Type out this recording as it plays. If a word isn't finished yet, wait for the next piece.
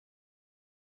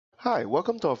Hi,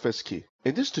 welcome to Offisky.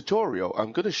 In this tutorial,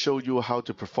 I'm going to show you how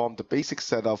to perform the basic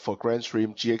setup for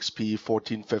Grandstream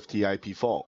GXP1450 IP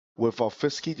Phone with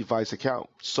Offisky device account.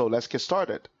 So let's get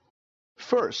started.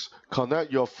 First,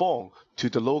 connect your phone to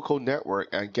the local network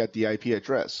and get the IP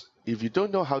address. If you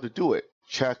don't know how to do it,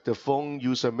 check the phone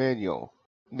user manual.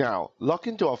 Now, log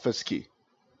into Offisky.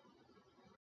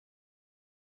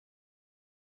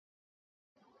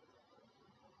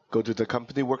 Go to the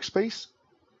company workspace.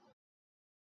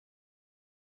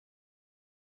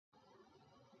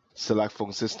 Select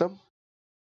phone system.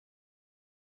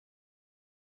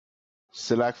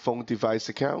 Select phone device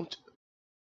account.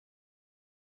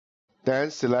 Then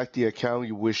select the account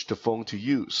you wish the phone to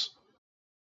use.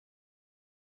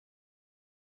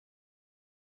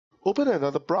 Open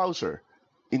another browser.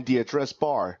 In the address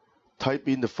bar, type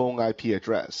in the phone IP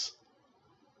address.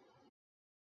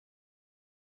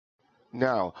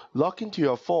 Now, log into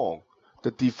your phone.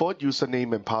 The default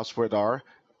username and password are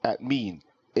admin,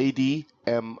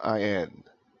 ADMIN.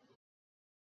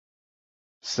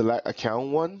 Select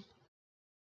account 1.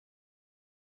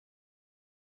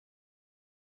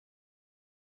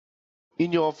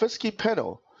 In your Offisky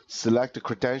panel, select the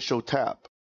Credential tab.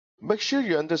 Make sure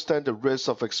you understand the risk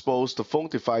of expose the phone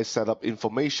device setup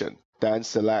information, then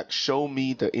select Show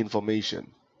me the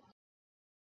information.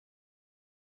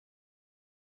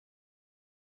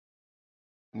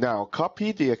 Now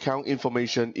copy the account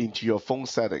information into your phone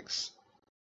settings.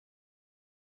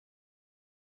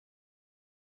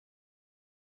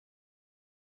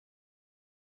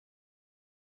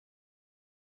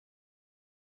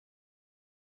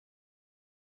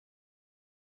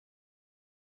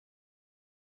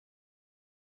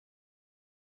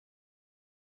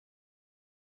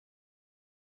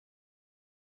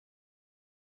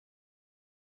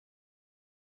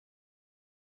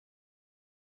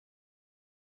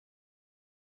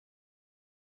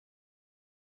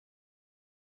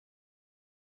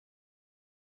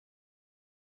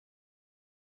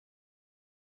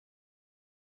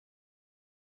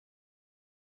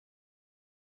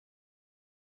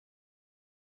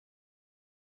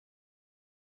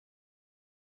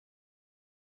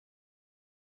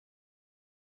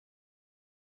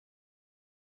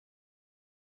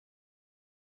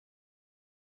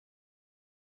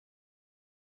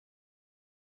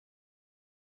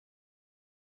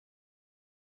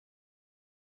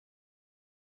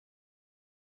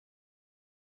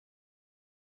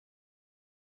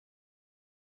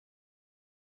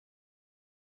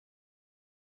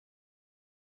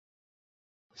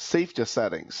 Save the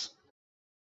settings.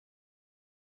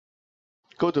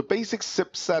 Go to Basic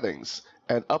SIP settings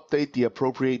and update the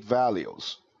appropriate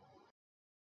values.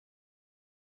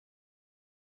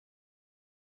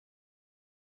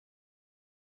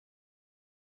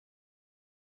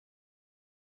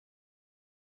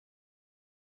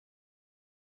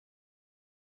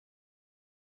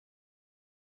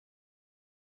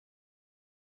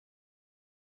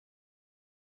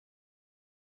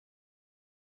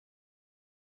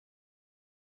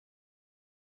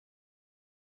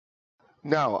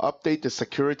 Now update the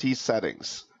security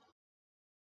settings.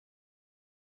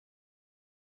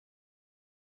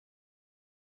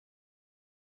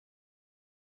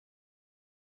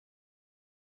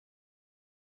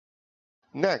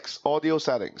 Next, audio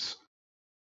settings.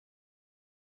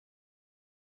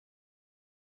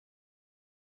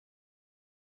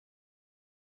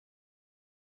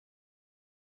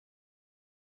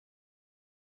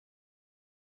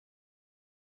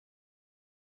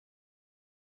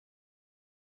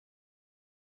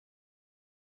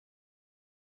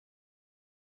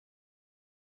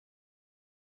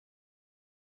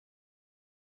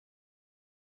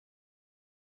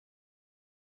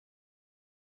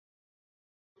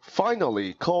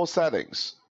 Finally, call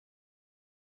settings.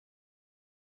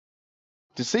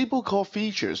 Disable call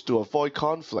features to avoid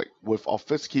conflict with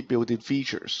Offisky built-in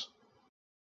features.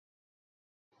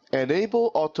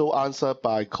 Enable auto answer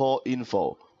by call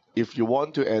info if you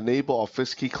want to enable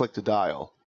Offisky click to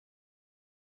dial.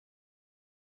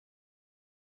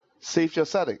 Save your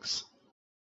settings.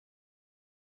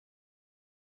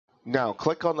 Now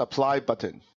click on Apply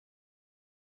button.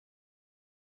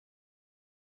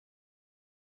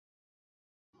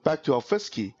 Back to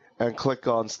Offisky and click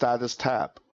on Status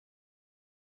tab.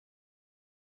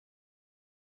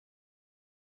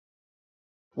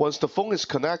 Once the phone is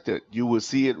connected, you will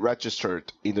see it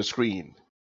registered in the screen.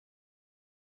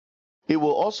 It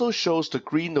will also show the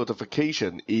green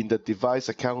notification in the device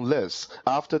account list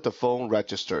after the phone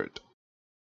registered.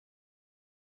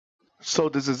 So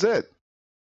this is it.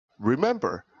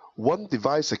 Remember, one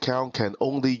device account can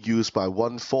only use by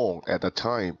one phone at a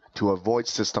time to avoid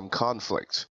system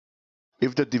conflict.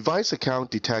 If the device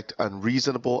account detects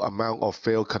unreasonable amount of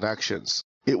failed connections,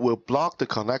 it will block the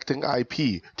connecting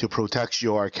IP to protect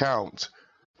your account.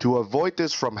 To avoid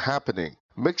this from happening,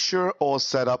 make sure all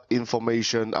setup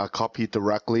information are copied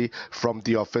directly from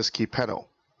the Offisky panel.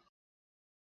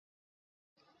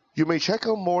 You may check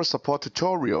out more support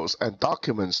tutorials and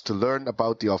documents to learn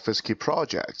about the Offisky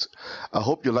project. I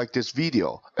hope you like this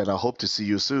video, and I hope to see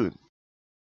you soon.